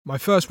My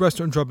first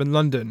restaurant job in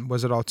London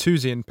was at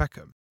Artusi in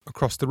Peckham.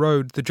 Across the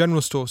road, the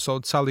general store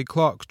sold Sally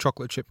Clarke's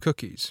chocolate chip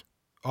cookies.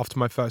 After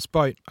my first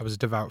bite, I was a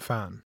devout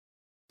fan.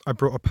 I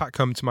brought a pack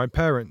home to my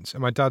parents,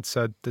 and my dad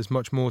said there's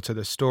much more to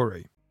this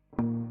story.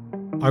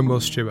 I'm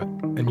Will Stewart,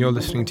 and you're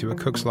listening to A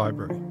Cook's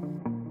Library.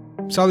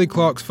 Sally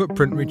Clarke's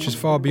footprint reaches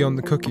far beyond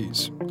the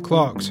cookies.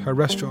 Clarke's, her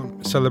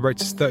restaurant,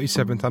 celebrates its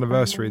 37th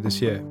anniversary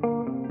this year.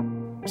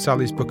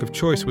 Sally's book of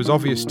choice was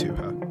obvious to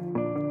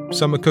her.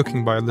 Summer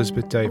Cooking by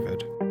Elizabeth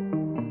David.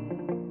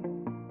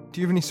 Do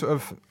you have any sort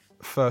of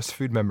first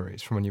food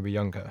memories from when you were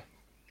younger?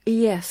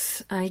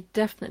 Yes, I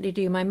definitely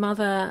do. My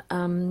mother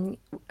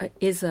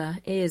is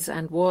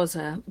and was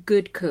a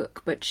good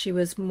cook, but she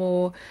was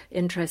more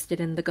interested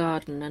in the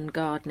garden and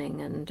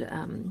gardening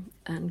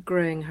and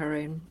growing her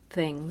own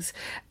things,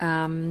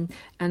 and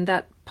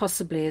that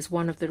possibly is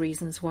one of the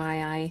reasons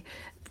why I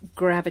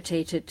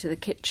gravitated to the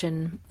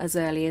kitchen as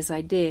early as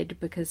I did,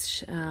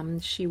 because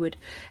she would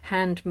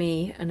hand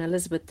me an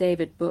Elizabeth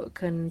David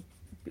book and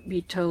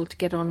be told to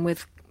get on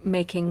with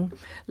making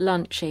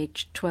lunch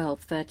aged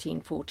 12,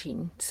 13,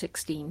 14,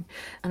 16.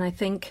 And I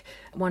think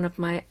one of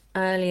my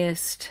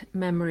earliest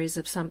memories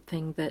of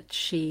something that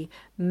she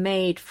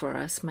made for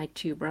us, my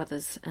two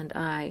brothers and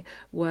I,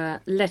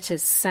 were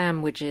lettuce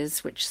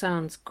sandwiches, which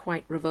sounds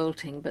quite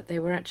revolting, but they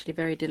were actually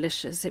very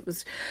delicious. It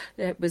was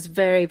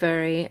very,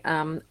 very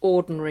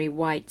ordinary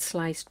white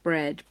sliced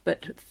bread,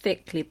 but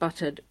thickly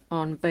buttered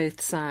on both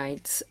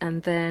sides,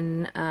 and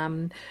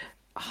then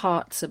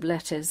hearts of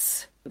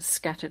lettuce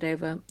scattered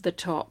over the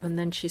top, and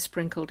then she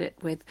sprinkled it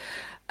with,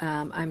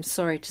 I'm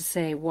sorry to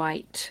say,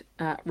 white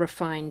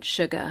refined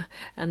sugar,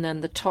 and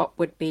then the top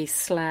would be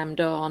slammed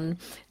on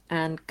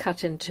and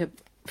cut into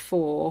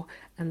 4,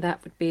 and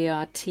that would be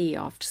our tea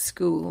after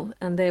school.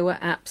 And they were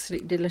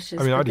absolutely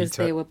delicious because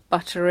they were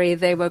buttery,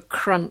 they were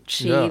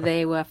crunchy,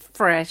 They were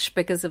fresh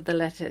because of the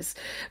lettuce.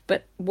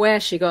 But where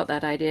she got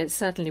that idea, it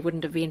certainly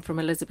wouldn't have been from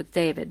Elizabeth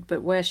David,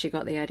 but where she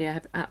got the idea, I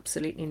have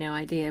absolutely no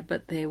idea.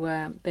 But they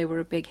were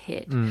a big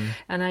hit.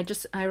 And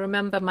I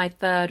remember my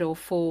 3rd or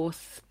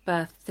 4th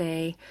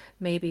birthday,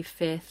 maybe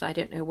 5th, I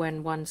don't know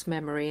when one's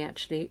memory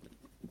actually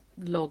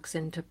logs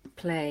into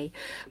play,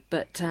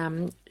 but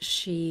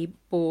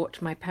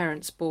my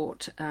parents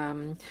bought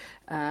an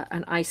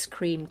ice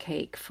cream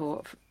cake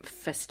for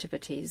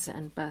festivities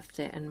and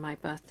birthday, and my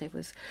birthday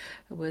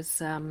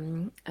was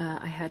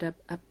I had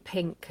a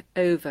pink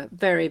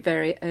very,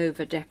 very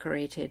over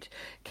decorated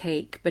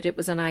cake, but it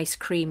was an ice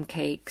cream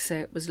cake, so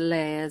it was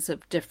layers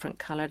of different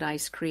coloured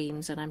ice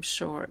creams, and I'm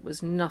sure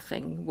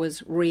nothing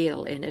was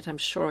real in it. I'm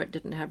sure it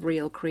didn't have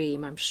real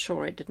cream. I'm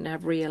sure it didn't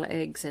have real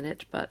eggs in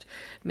it, but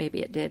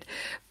maybe it did.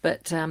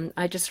 But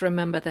I just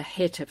remember the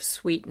hit of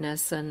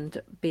sweetness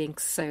and being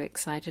so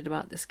excited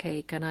about this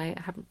cake, and I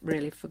haven't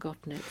really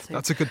forgotten it. So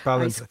that's a good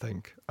balance, I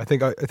think. I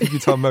think you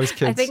tell most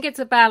kids. I think it's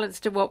a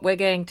balance to what we're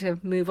going to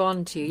move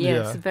on to.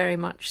 Yes, very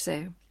much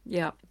so.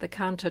 Yeah, the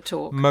counter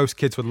talk. Most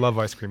kids would love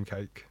ice cream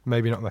cake,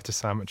 maybe not lettuce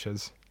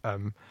sandwiches.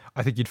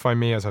 I think you'd find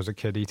me, as I was a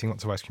kid, eating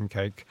lots of ice cream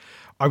cake.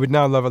 I would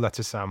now love a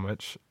lettuce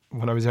sandwich.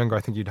 When I was younger,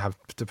 I think you'd have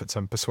to put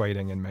some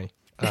persuading in me.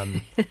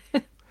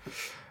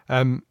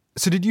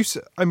 So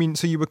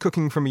so you were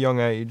cooking from a young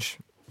age,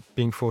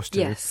 being forced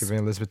to, giving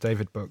Elizabeth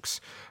David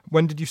books.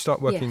 When did you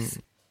start working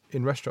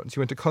in restaurants?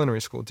 You went to culinary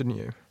school, didn't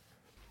you?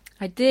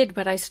 I did,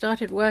 but I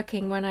started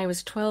working when I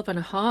was 12 and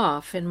a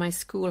half in my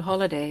school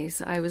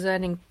holidays. I was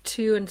earning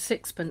 2 and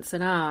 6pence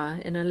an hour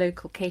in a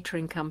local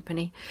catering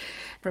company,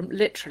 from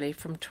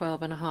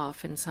 12 and a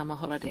half in summer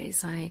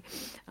holidays. I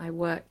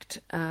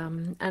worked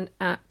and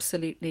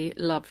absolutely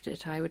loved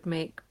it. I would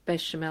make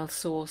bechamel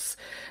sauce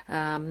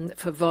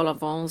for vol au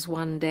vents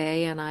one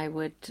day, and I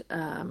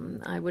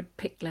would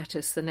pick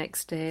lettuce the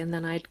next day, and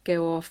then I'd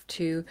go off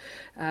to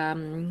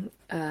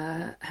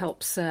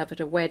help serve at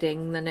a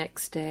wedding the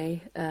next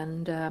day, and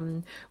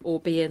or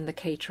be in the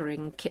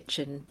catering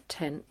kitchen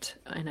tent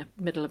in the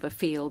middle of a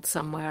field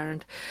somewhere,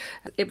 and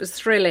it was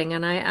thrilling,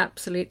 and I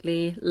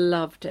absolutely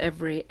loved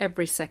every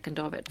second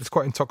of it. It's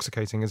quite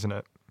intoxicating, isn't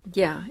it?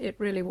 Yeah, it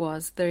really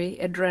was. The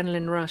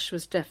adrenaline rush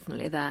was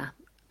definitely there.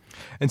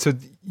 And so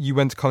you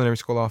went to culinary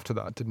school after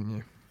that, didn't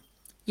you?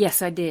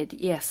 Yes, I did.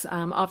 Yes.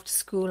 After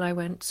school, I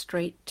went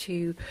straight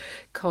to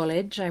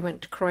college. I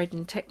went to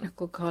Croydon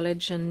Technical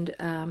College and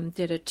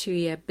did a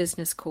 2-year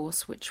business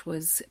course, which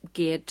was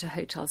geared to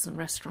hotels and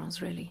restaurants,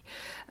 really.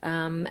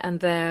 And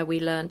there we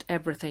learnt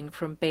everything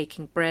from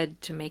baking bread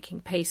to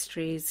making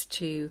pastries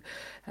to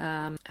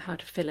how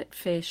to fillet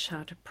fish,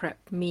 how to prep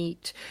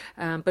meat,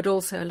 but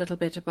also a little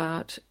bit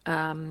about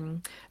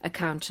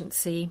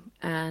accountancy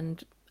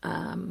and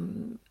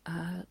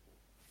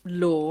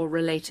law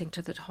relating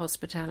to the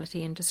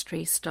hospitality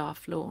industry,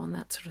 staff law and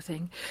that sort of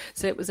thing.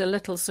 So it was a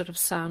little sort of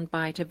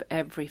soundbite of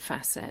every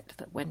facet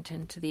that went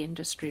into the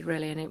industry,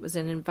 really, and it was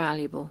an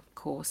invaluable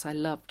course. I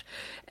loved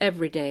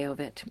every day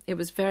of it. It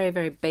was very,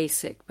 very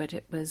basic, but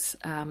it was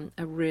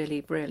a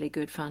really, really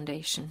good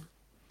foundation.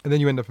 And then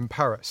you end up in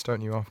Paris,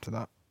 don't you, after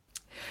that?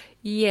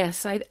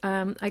 Yes,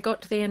 I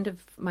got to the end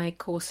of my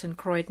course in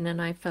Croydon, and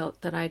I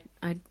felt that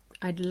I'd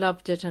I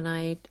loved it, and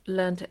I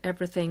learnt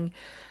everything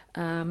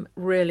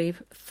really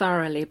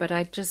thoroughly, but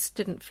I just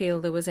didn't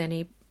feel there was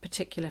any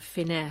particular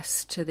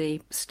finesse to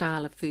the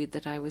style of food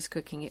that I was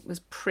cooking. It was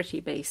pretty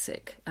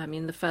basic. I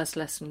mean, the first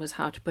lesson was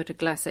how to put a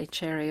glacé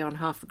cherry on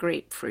half a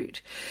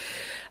grapefruit,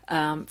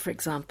 for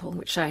example,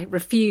 which I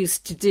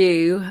refused to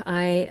do.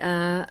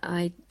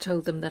 I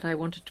told them that I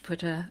wanted to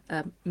put a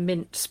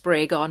mint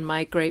sprig on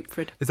my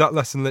grapefruit. Is that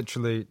lesson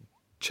literally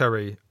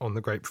cherry on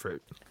the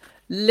grapefruit?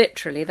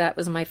 Literally, that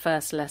was my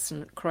first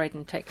lesson at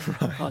Croydon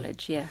Technical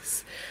College,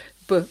 yes.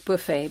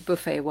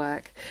 Buffet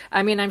work.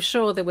 I mean, I'm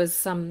sure there was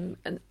some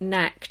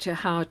knack to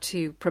how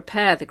to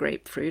prepare the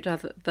grapefruit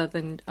other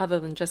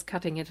than just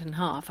cutting it in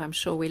half. I'm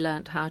sure we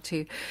learnt how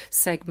to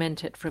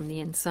segment it from the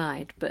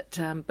inside, but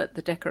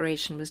the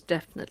decoration was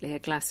definitely a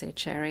glacé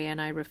cherry, and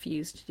I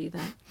refused to do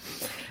that.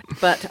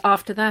 But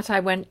after that, I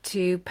went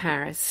to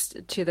Paris,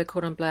 to the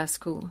Cordon Bleu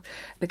school,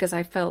 because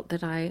I felt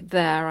that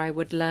I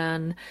would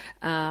learn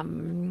a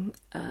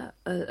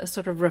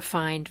sort of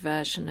refined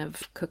version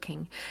of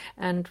cooking.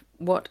 And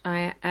what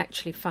I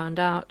actually found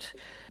out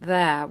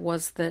there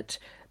was that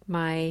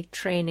my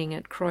training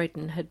at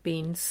Croydon had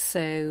been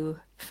so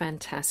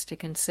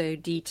fantastic and so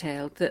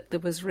detailed that there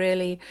was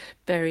really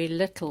very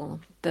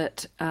little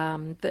that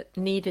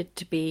needed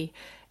to be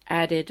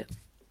added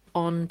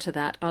on to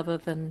that, other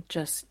than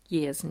just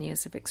years and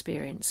years of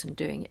experience and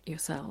doing it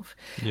yourself.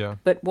 Yeah.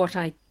 But what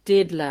I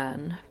did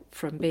learn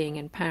from being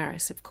in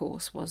Paris, of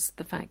course, was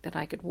the fact that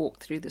I could walk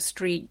through the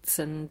streets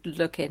and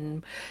look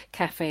in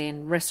cafe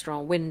and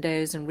restaurant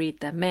windows and read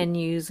their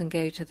menus and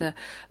go to the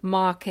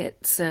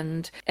markets.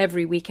 And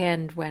every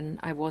weekend when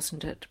I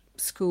wasn't at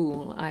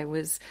school, I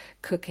was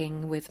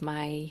cooking with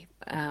my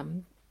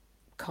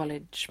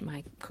college,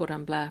 my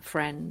Cordon Bleu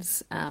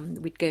friends.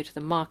 We'd go to the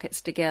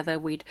markets together,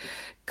 we'd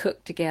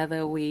cook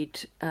together,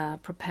 we'd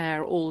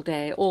prepare all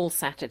day, all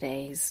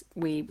Saturdays.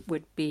 We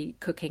would be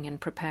cooking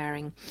and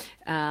preparing,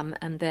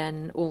 and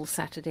then all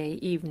Saturday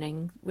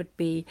evening would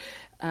be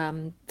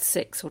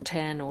 6 or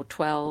 10 or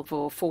 12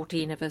 or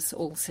 14 of us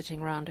all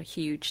sitting around a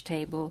huge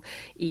table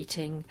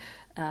eating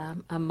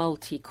a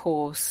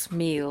multi-course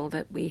meal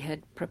that we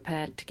had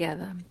prepared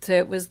together. So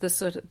it was the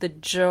sort of the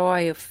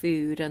joy of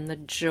food and the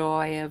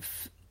joy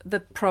of the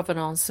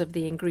provenance of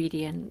the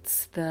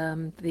ingredients,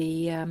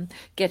 the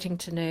getting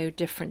to know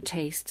different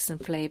tastes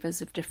and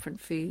flavors of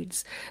different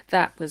foods.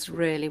 That was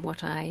really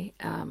what I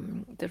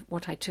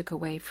took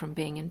away from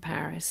being in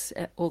Paris.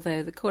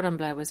 Although the Cordon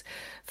Bleu was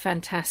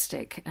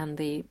fantastic and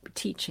the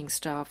teaching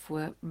staff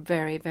were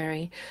very,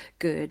 very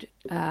good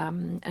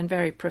and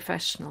very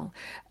professional,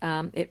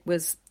 it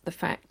was the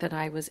fact that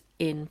I was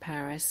in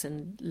Paris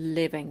and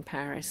living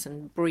Paris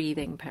and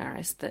breathing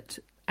Paris that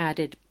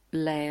added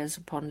layers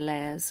upon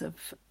layers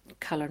of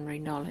culinary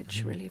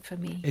knowledge, really, for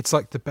me. It's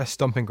like the best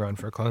stomping ground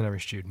for a culinary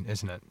student,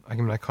 isn't it? I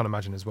mean, I can't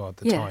imagine as well at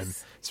the time.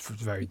 It's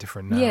very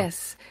different now.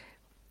 Yes.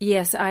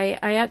 I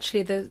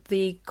actually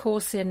the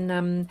course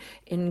in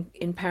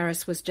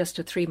Paris was just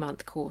a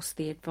 3-month course,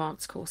 the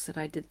advanced course that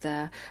I did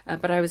there.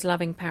 But I was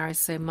loving Paris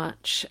so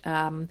much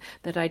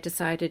that I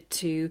decided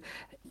to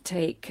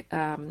take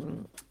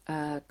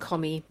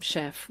commis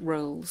chef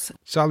roles.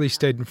 Sally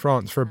stayed in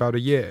France for about a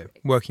year,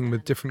 working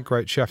with different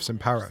great chefs in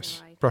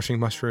Paris, brushing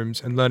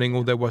mushrooms and learning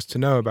all there was to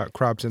know about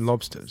crabs and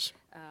lobsters.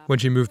 When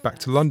she moved back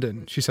to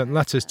London, she sent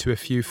letters to a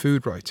few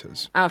food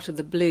writers. Out of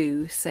the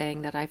blue,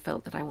 saying that I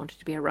felt that I wanted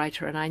to be a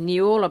writer, and I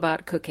knew all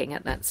about cooking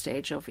at that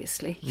stage,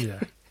 obviously.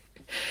 Yeah.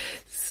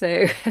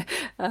 So,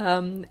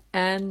 and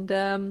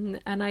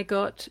I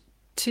got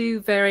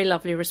 2 very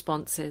lovely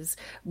responses.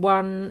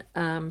 One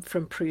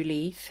from Prue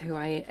Leith, who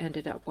I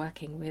ended up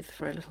working with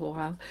for a little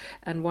while,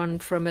 and one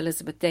from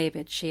Elizabeth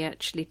David. She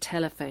actually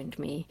telephoned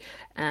me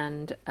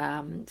and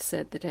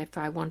said that if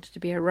I wanted to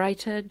be a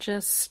writer,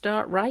 just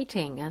start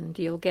writing and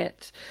you'll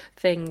get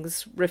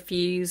things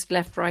refused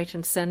left, right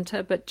and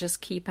centre, but just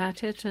keep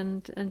at it.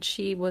 And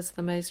she was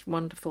the most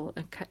wonderful,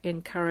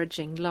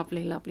 encouraging,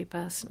 lovely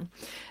person.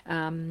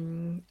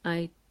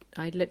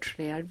 I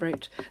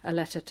wrote a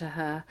letter to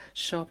her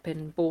shop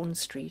in Bourne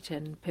Street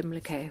in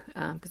Pimlico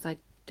because I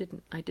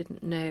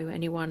didn't know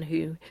anyone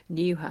who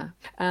knew her.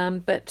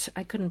 But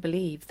I couldn't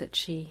believe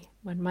that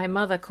when my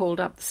mother called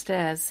up the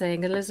stairs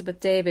saying Elizabeth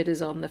David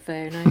is on the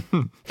phone.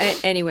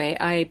 Anyway,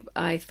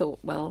 I thought,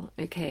 well,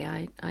 okay,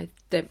 I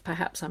don't,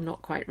 perhaps I'm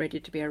not quite ready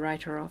to be a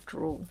writer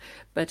after all.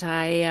 But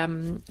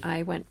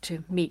I went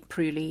to meet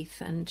Prue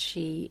Leith, and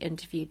she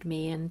interviewed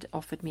me and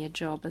offered me a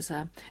job as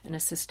an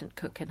assistant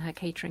cook in her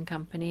catering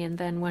company. And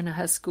then when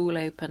her school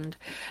opened,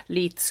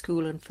 Leith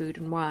School and Food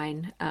and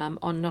Wine,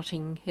 on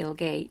Notting Hill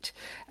Gate,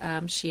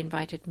 she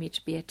invited me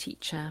to be a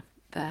teacher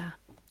there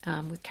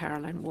with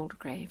Caroline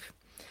Waldegrave.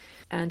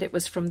 And it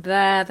was from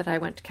there that I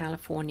went to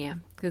California,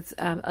 because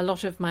a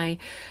lot of my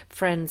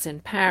friends in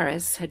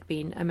Paris had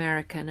been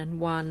American, and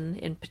one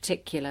in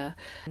particular,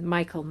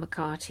 Michael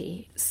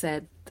McCarty,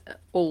 said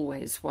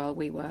always while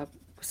we were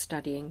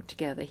studying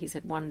together, he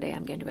said, one day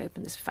I'm going to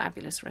open this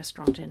fabulous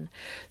restaurant in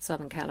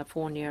Southern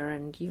California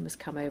and you must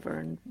come over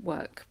and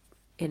work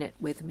in it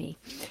with me.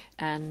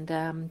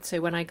 And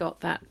so when I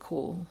got that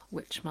call,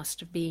 which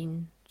must have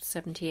been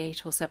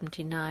 78 or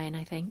 79,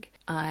 I think,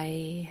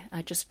 I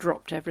just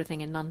dropped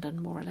everything in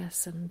London, more or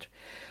less,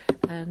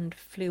 and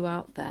flew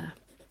out there,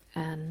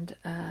 and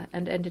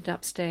ended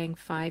up staying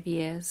 5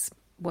 years,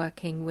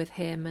 working with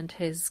him and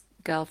his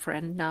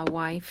girlfriend, now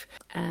wife,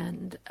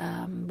 and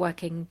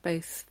working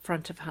both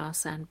front of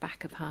house and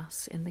back of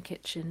house, in the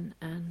kitchen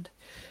and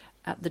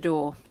at the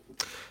door.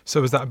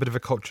 So was that a bit of a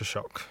culture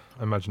shock?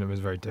 I imagine it was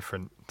very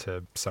different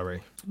to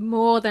Surrey.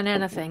 More than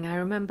anything, I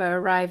remember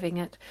arriving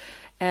at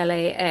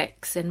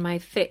LAX in my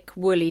thick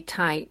woolly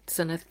tights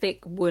and a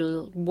thick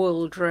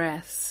wool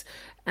dress,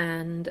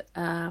 and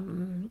I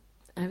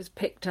was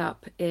picked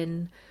up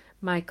in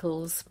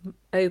Michael's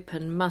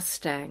open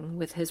Mustang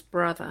with his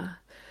brother,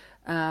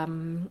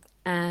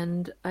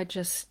 and I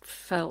just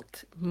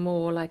felt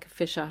more like a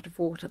fish out of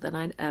water than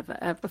I'd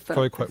ever felt.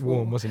 Probably quite before.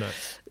 warm, wasn't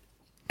it?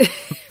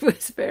 It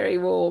was very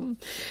warm,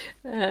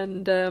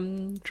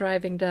 and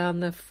driving down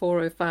the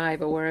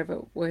 405 or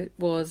wherever it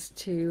was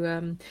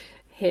to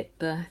hit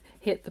the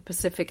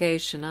Pacific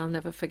Ocean, I'll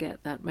never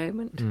forget that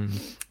moment.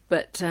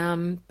 But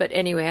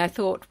anyway, I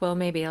thought, well,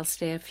 maybe I'll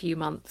stay a few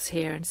months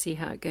here and see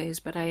how it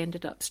goes. But I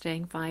ended up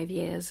staying 5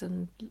 years,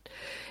 and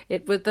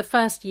the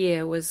first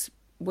year was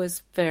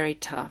very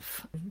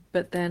tough.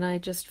 But then I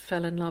just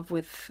fell in love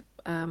with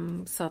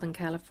Southern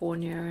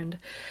California,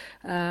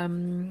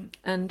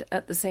 and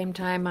at the same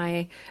time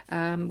I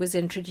was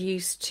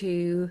introduced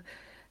to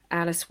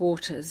Alice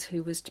Waters,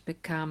 who was to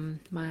become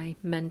my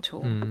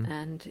mentor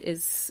and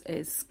is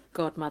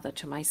godmother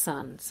to my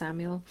son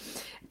Samuel,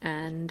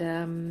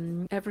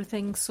 and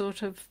everything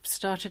sort of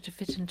started to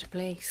fit into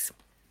place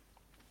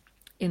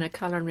in a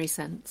culinary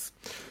sense.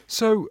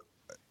 So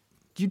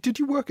did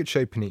you work at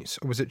Chez Panisse,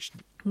 or was it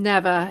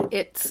Never.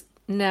 It's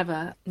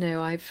never.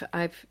 No,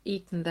 I've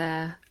eaten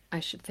there, I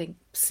should think,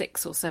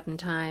 6 or 7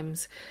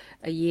 times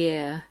a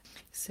year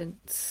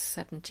since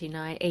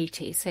 79,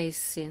 80, say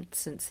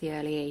since the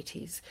early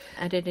 80s.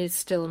 And it is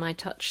still my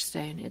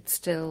touchstone. It's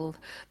still,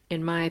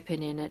 in my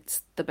opinion,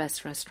 it's the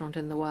best restaurant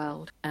in the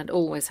world, and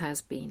always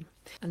has been.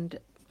 And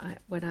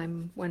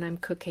when I'm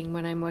cooking,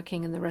 when I'm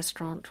working in the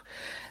restaurant,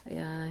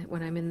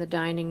 when I'm in the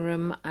dining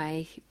room,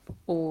 I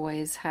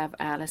always have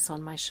Alice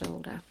on my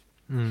shoulder.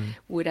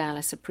 Would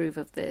Alice approve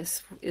of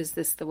this? Is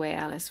this the way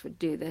Alice would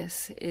do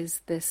this?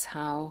 Is this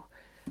how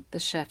the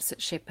chefs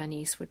at Chez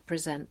Panisse would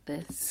present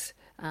this?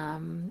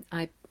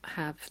 I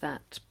have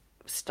that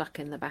stuck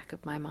in the back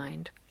of my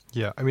mind.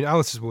 Yeah, I mean,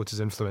 Alice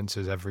Waters' influence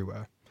is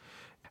everywhere.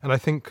 And I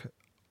think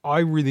I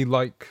really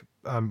like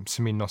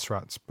Samin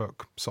Nosrat's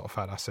book, Salt,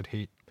 Fat, Acid,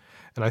 Heat.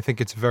 And I think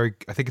it's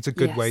a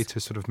good way to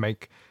sort of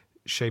make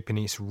Chez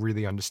Panisse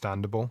really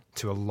understandable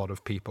to a lot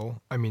of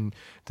people. I mean,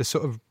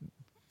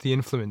 the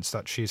influence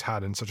that she's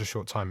had in such a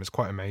short time is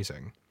quite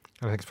amazing.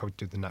 And I think it's probably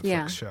due to the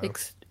Netflix show.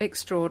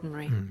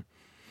 Extraordinary.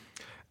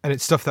 And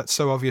it's stuff that's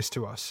so obvious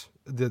to us.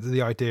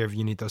 The idea of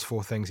you need those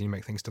 4 things and you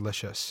make things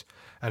delicious.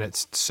 And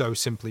it's so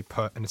simply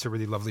put, and it's a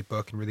really lovely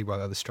book and really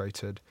well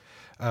illustrated.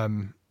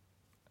 And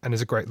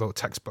it's a great little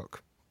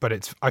textbook.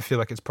 But I feel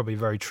like it's probably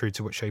very true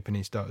to what Chez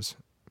Panisse does.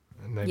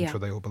 And I'm sure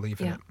they all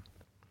believe in it.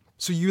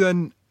 So you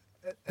then...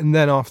 And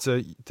then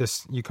after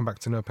this, you come back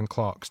to open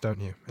Clarke's, don't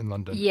you, in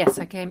London? Yes,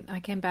 I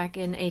came back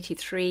in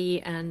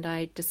 83, and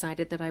I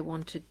decided that I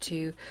wanted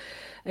to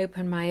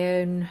open my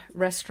own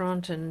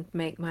restaurant and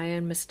make my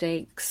own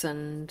mistakes,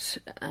 and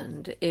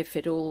if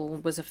it all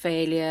was a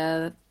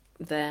failure,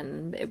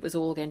 then it was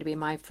all going to be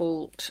my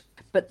fault.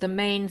 But the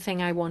main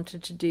thing I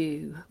wanted to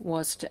do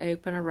was to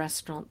open a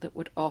restaurant that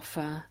would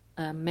offer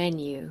a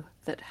menu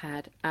that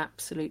had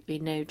absolutely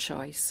no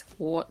choice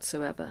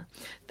whatsoever,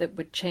 that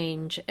would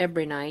change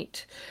every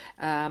night,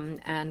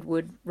 and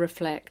would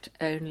reflect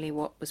only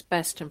what was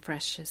best and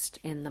freshest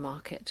in the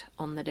market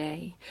on the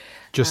day.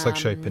 Just like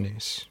Chez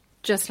Panisse.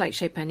 Just like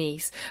Chez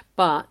Panisse.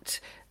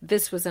 But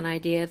this was an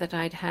idea that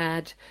I'd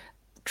had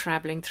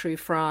travelling through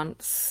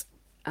France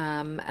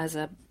as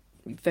a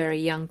very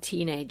young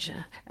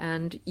teenager,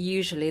 and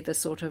usually the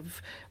sort of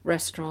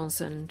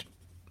restaurants and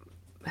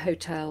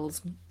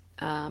hotels,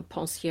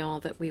 pension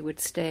that we would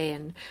stay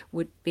in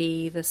would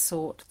be the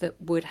sort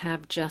that would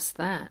have just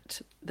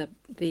that.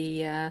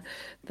 The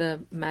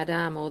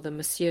madame or the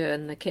monsieur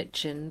in the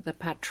kitchen, the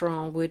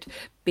patron, would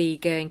be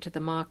going to the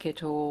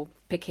market or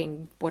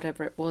picking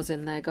whatever it was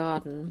in their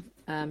garden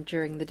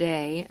during the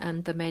day,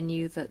 and the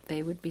menu that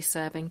they would be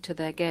serving to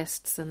their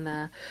guests and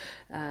their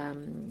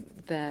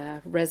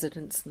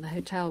residents in the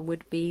hotel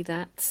would be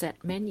that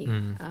set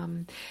menu.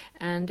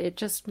 And it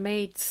just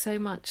made so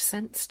much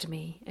sense to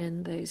me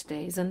in those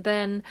days. And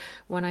then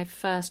when I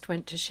first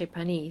went to Chez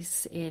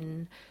Panisse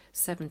in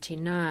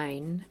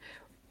 79,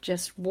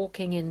 just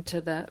walking into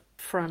the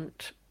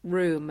front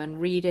room and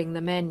reading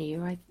the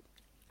menu,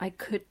 I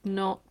could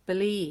not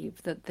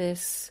believe that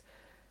this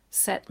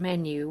set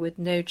menu with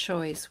no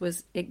choice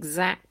was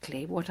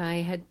exactly what I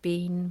had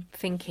been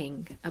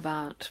thinking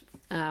about.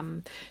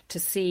 To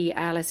see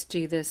Alice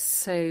do this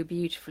so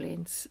beautifully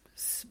and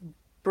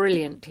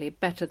brilliantly,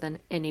 better than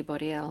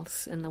anybody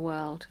else in the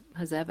world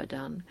has ever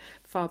done,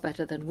 far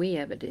better than we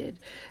ever did,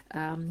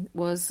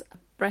 was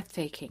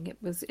breathtaking.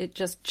 It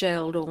just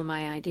gelled all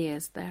my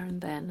ideas there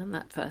and then on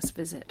that first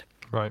visit.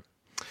 Right.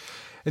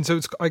 And so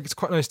it's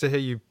quite nice to hear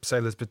you say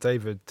Elizabeth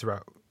David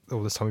throughout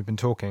all this time we've been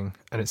talking,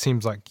 and it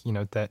seems like,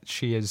 that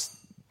she is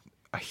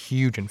a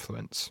huge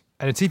influence.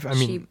 And it's even,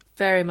 she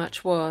very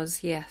much was,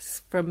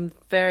 yes,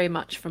 very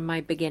much from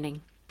my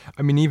beginning.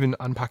 I mean, even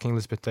unpacking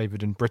Elizabeth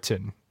David in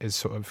Britain is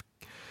sort of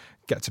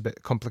gets a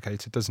bit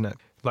complicated, doesn't it?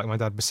 Like my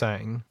dad was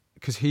saying,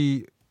 because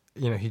he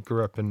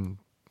grew up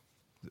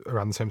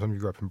around the same time you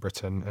grew up in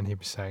Britain, and he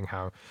was saying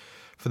how,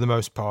 for the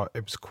most part,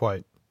 it was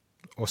quite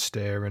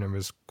austere and it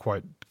was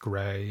quite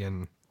grey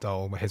and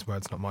dull. His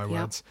words, not my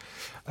words.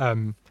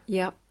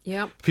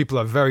 Yep. People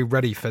are very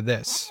ready for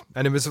this.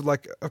 And it was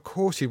like, of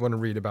course you want to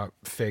read about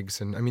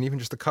figs. And I mean, even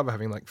just the cover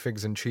having like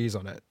figs and cheese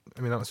on it.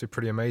 I mean, that must be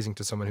pretty amazing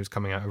to someone who's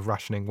coming out of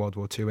rationing World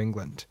War II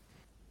England.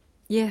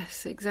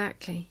 Yes,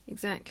 exactly.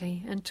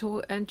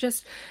 And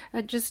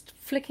just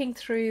flicking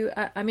through,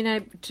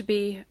 to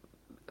be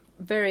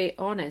very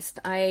honest,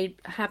 I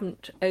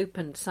haven't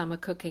opened summer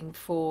cooking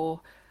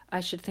for,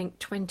 I should think,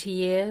 20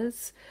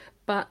 years.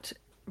 But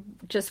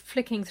just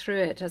flicking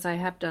through it, as I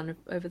have done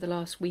over the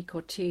last week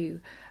or two,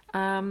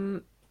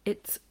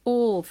 it's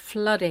all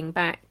flooding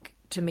back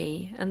to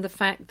me. And the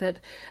fact that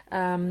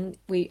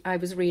I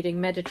was reading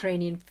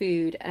Mediterranean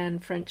food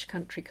and French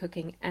country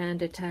cooking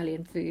and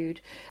Italian food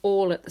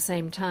all at the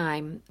same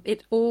time,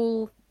 it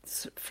all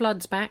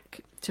floods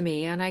back to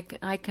me, and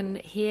I can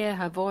hear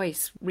her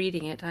voice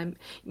reading it.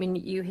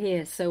 You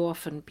hear so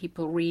often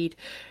people read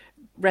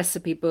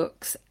recipe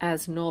books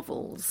as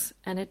novels,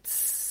 and it's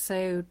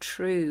so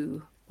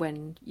true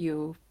when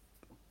you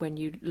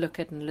look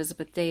at an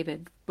Elizabeth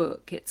David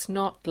book. It's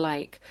not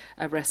like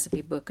a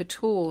recipe book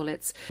at all.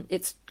 It's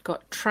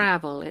got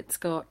travel, it's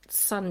got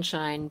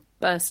sunshine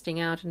bursting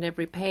out in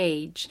every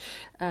page.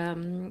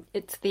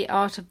 It's the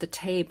art of the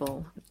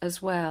table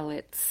as well.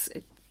 It's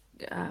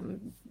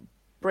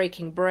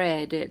breaking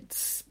bread,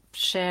 it's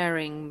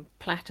sharing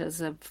platters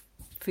of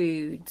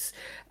foods.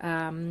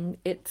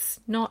 It's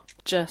not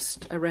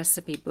just a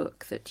recipe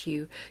book that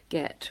you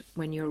get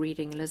when you're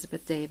reading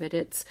Elizabeth David.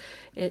 It's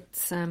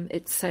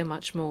so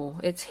much more.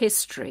 It's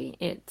history.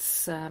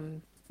 It's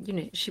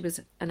she was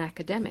an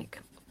academic,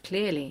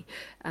 clearly,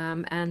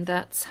 and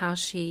that's how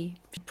she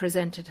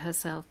presented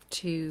herself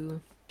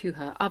to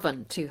her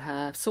oven, to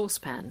her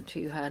saucepan,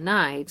 to her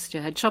knives,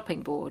 to her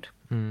chopping board.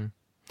 Mm.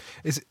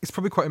 It's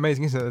probably quite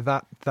amazing, isn't it,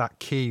 that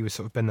key was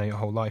sort of been there your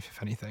whole life,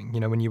 if anything.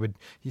 When you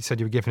said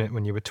you were given it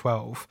when you were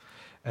 12,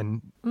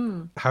 and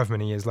however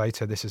many years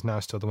later, this is now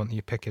still the one that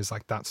you pick is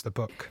like, that's the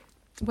book.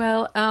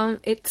 Well,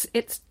 it's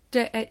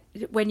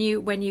when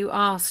you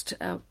asked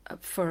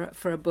for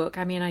a book,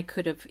 I mean, I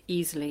could have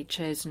easily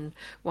chosen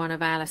one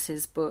of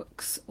Alice's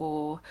books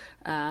or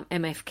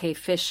MFK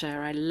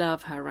Fisher. I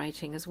love her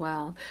writing as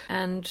well,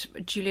 and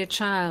Julia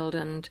Child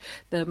and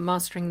the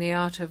Mastering the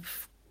Art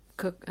of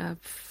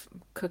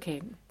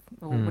Cooking,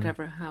 or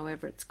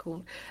however it's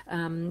called.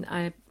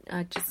 I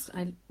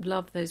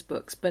love those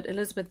books, but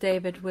Elizabeth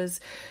David was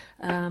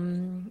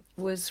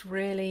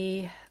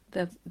really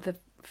the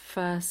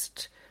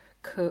first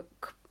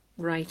cook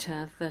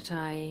writer that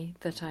I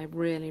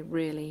really,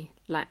 really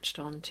latched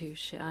onto,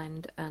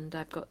 and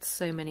I've got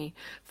so many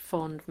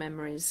fond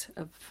memories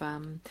of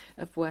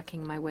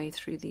working my way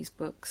through these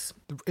books.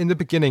 In the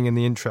beginning, in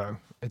the intro,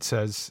 it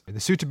says the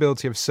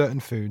suitability of certain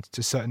foods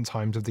to certain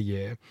times of the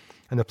year,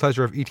 and the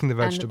pleasure of eating the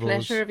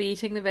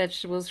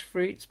vegetables.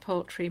 Fruits,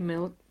 poultry,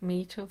 milk,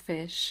 meat or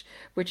fish,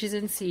 which is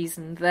in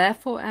season,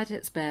 therefore at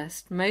its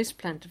best, most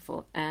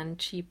plentiful and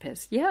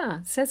cheapest. Yeah,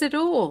 says it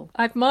all.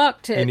 I've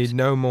marked it. You need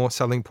no more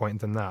selling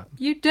point than that.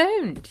 You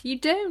don't.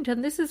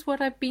 And this is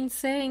what I've been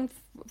saying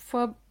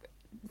for,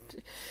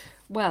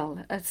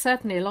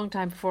 certainly a long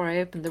time before I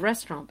opened the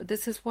restaurant, but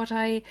this is what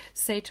I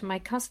say to my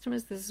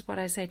customers, this is what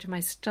I say to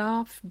my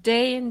staff,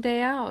 day in,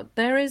 day out.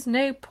 There is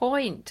no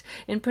point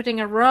in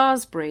putting a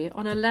raspberry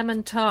on a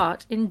lemon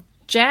tart in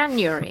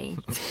January.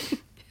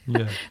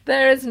 Yeah.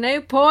 There is no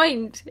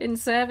point in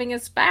serving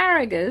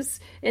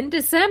asparagus in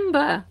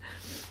December.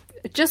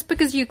 Just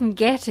because you can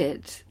get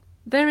it,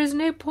 there is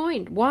no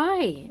point.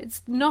 Why?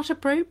 It's not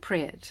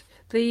appropriate.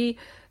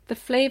 The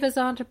flavours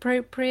aren't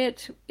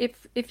appropriate.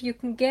 If you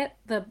can get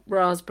the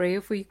raspberry,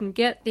 if you can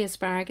get the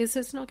asparagus,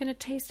 it's not going to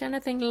taste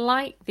anything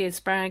like the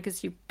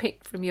asparagus you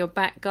picked from your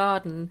back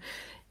garden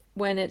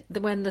when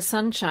the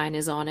sunshine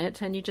is on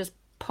it, and you just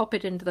pop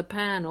it into the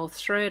pan or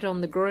throw it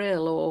on the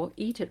grill or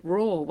eat it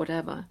raw or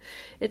whatever.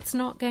 It's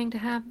not going to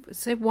have...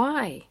 So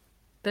why?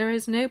 There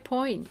is no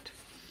point.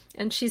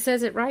 And she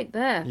says it right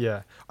there.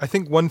 Yeah. I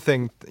think one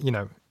thing,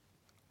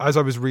 as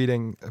I was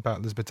reading about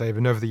Elizabeth David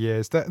and over the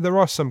years, there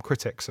are some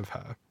critics of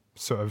her,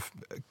 sort of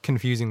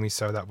confusingly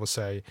so, that will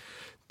say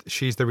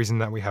she's the reason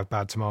that we have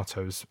bad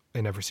tomatoes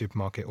in every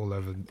supermarket all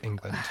over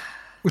England.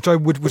 Which I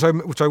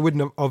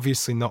would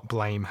obviously not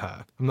blame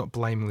her. I'm not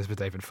blaming Elizabeth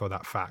David for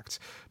that fact.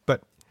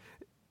 But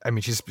I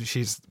mean,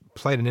 she's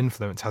played an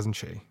influence, hasn't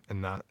she,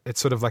 in that? It's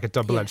sort of like a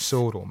double-edged Yes.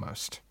 sword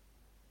almost.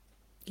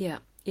 Yeah,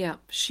 yeah.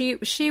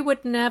 She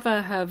would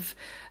never have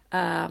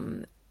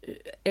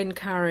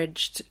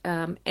encouraged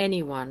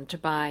anyone to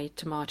buy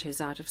tomatoes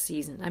out of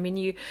season. I mean,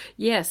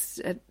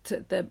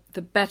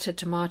 the better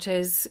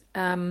tomatoes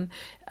in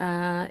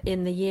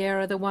the year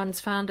are the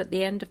ones found at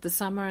the end of the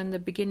summer and the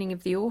beginning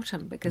of the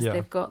autumn, because Yeah.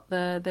 they've got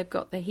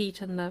the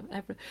heat and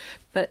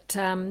but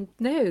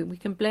no, we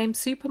can blame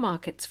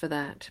supermarkets for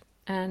that,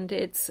 and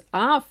it's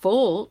our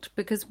fault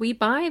because we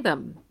buy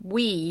them.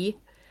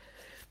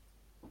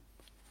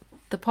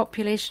 The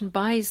population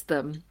buys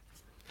them.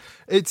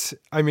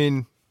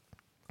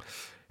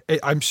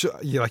 I'm sure,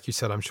 yeah, like you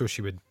said, I'm sure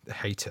she would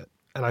hate it.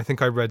 And I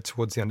think I read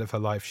towards the end of her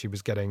life, she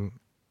was getting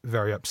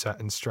very upset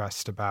and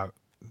stressed about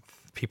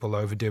people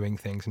overdoing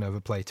things and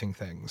overplating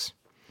things.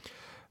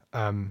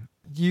 I'm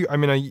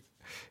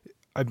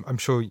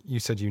sure you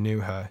said you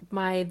knew her.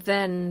 My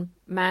then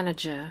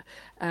manager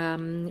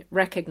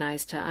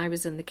recognized her. I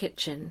was in the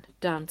kitchen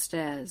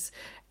downstairs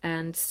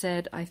and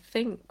said, "I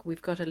think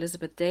we've got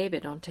Elizabeth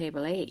David on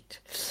table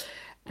 8."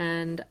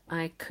 And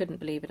I couldn't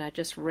believe it. I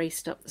just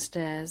raced up the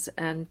stairs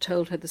and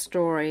told her the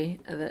story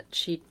that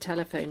she'd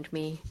telephoned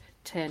me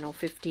 10 or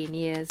 15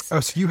 years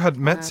Oh, so you had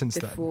met since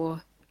before.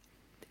 then?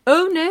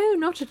 Oh, no,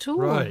 not at all.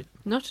 Right.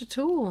 Not at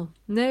all.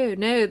 No.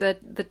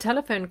 The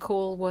telephone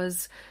call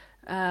was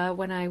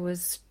when I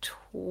was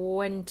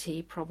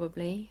 20,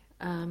 probably.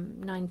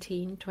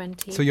 19,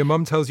 20. So your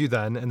mum tells you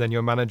then, and then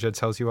your manager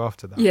tells you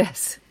after that?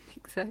 Yes,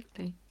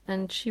 exactly.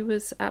 And she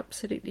was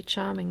absolutely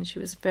charming. She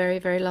was very,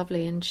 very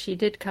lovely. And she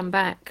did come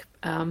back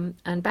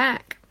and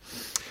back.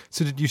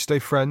 So did you stay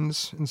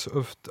friends? And sort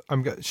of,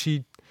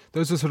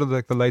 those are sort of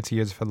like the later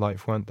years of her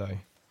life, weren't they?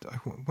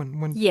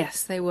 When?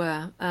 Yes, they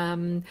were.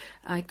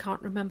 I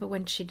can't remember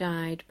when she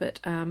died,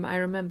 but I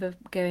remember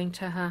going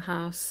to her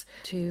house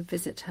to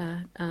visit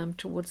her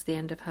towards the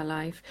end of her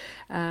life.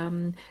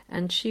 And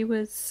she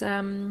was,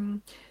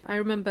 I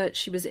remember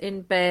she was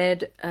in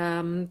bed,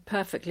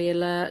 perfectly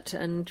alert,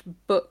 and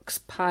books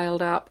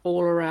piled up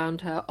all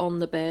around her, on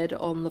the bed,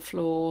 on the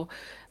floor.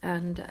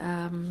 And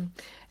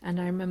I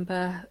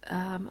remember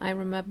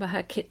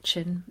her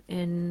kitchen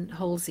in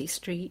Holsey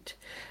Street.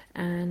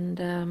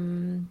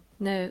 And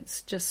no,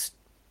 it's just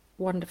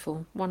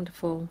wonderful,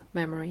 wonderful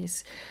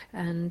memories.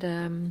 And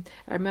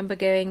I remember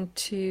going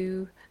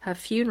to her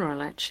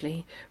funeral,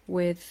 actually,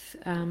 with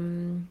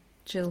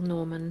Jill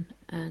Norman.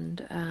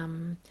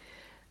 And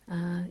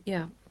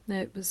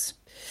it was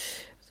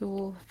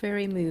all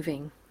very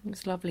moving. It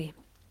was lovely.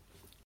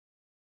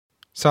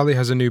 Sally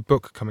has a new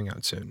book coming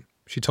out soon.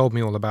 She told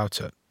me all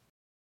about it.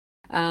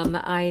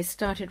 I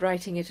started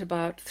writing it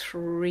about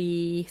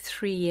three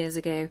years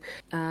ago,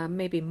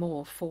 maybe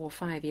more, 4 or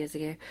 5 years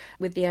ago,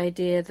 with the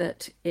idea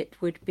that it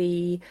would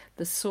be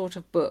the sort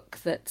of book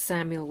that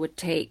Samuel would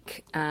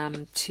take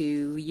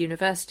to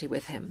university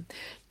with him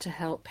to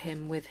help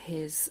him with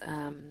his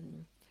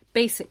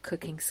basic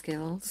cooking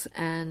skills,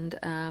 and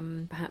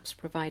perhaps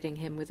providing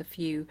him with a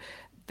few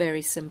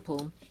very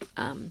simple,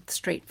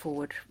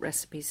 straightforward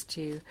recipes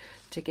to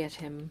get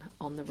him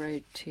on the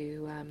road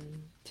to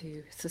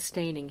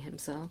sustaining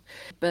himself.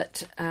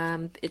 But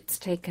it's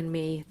taken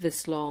me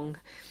this long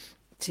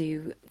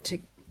to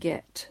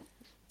get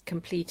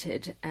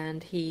completed,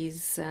 and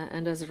he's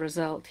and as a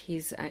result,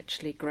 he's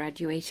actually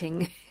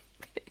graduating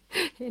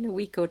in a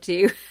week or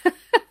two.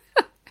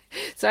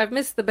 So I've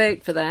missed the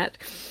boat for that.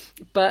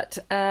 But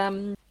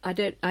I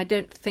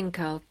don't think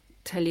I'll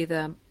tell you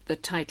the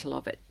title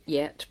of it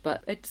yet,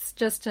 but it's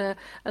just a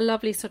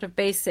lovely sort of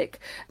basic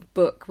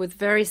book with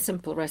very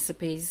simple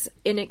recipes,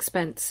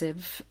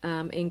 inexpensive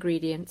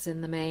ingredients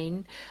in the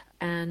main,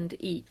 and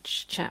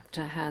each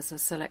chapter has a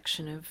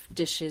selection of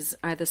dishes,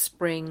 either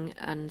spring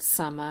and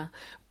summer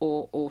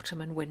or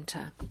autumn and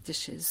winter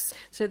dishes.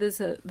 So there's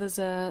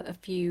a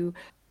few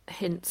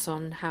hints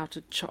on how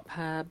to chop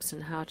herbs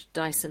and how to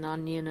dice an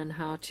onion and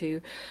how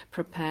to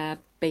prepare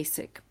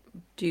basic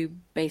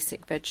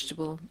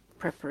vegetable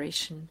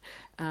preparation.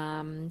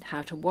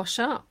 How to wash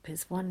up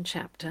is one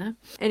chapter.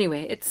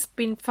 Anyway, it's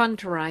been fun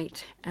to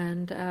write,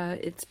 and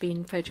it's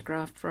been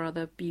photographed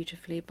rather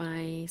beautifully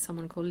by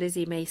someone called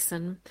Lizzie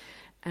Mason.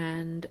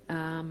 And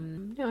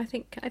I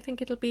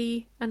think it'll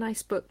be a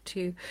nice book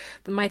too.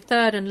 My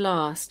third and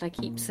last. I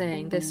keep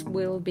saying this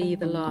will be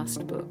the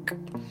last book.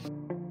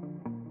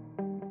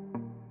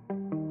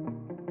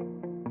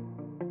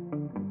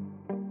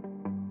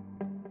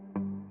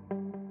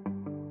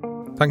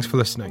 Thanks for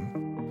listening.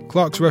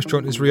 Clarke's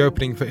restaurant is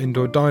reopening for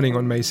indoor dining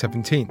on May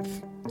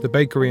 17th. The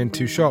bakery and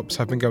 2 shops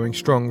have been going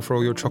strong for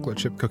all your chocolate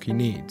chip cookie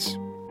needs.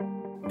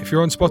 If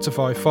you're on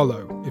Spotify,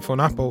 follow. If on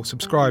Apple,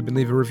 subscribe and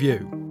leave a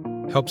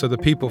review. Helps other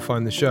people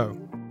find the show.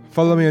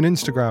 Follow me on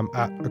Instagram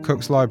 @A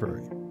Cook's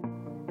Library.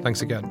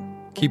 Thanks again.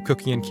 Keep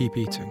cooking and keep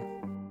eating.